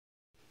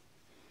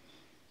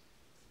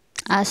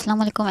अस्सलाम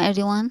वालेकुम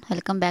everyone,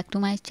 welcome back to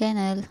my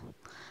channel.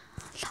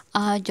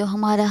 आज जो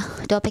हमारा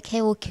टॉपिक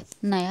है वो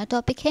नया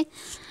टॉपिक है,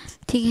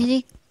 ठीक है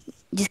जी,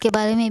 जिसके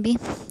बारे में भी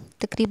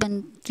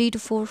तकरीबन 3 to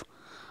 4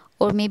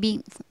 और मे बी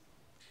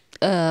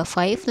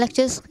 5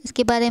 लेक्चर्स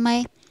इसके बारे में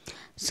आए।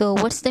 So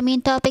what's the main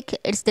topic?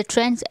 It's the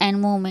trends and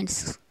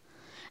movements.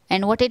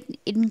 And what it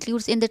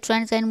includes in the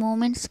trends and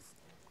movements?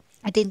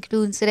 It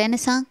includes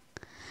Renaissance,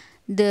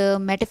 the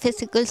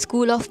metaphysical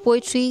school of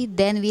poetry,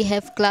 then we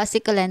have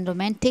classical and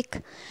romantic,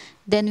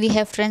 then we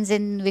have trends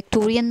in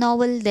Victorian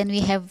novel, then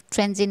we have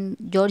trends in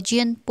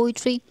Georgian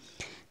poetry,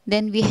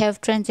 then we have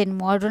trends in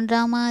modern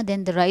drama,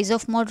 then the rise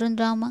of modern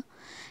drama,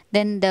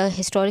 then the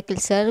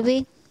historical survey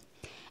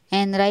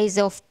and rise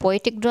of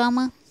poetic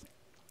drama,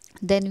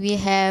 then we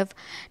have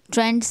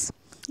trends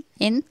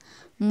in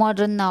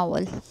modern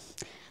novel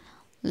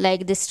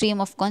like the stream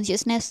of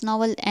consciousness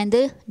novel and the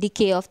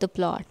decay of the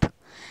plot.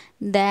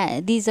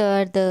 That these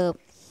are the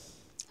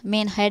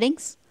main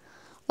headings,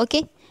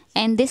 okay,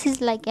 and this is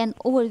like an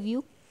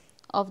overview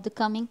of the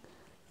coming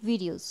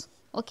videos.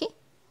 Okay,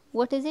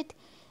 what is it?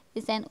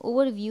 It's an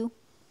overview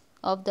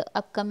of the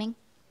upcoming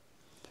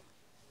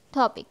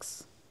topics.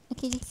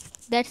 Okay,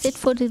 that's it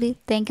for today.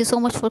 Thank you so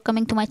much for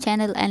coming to my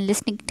channel and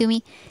listening to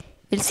me.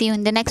 We'll see you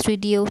in the next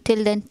video.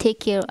 Till then,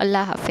 take care.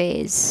 Allah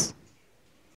Hafiz.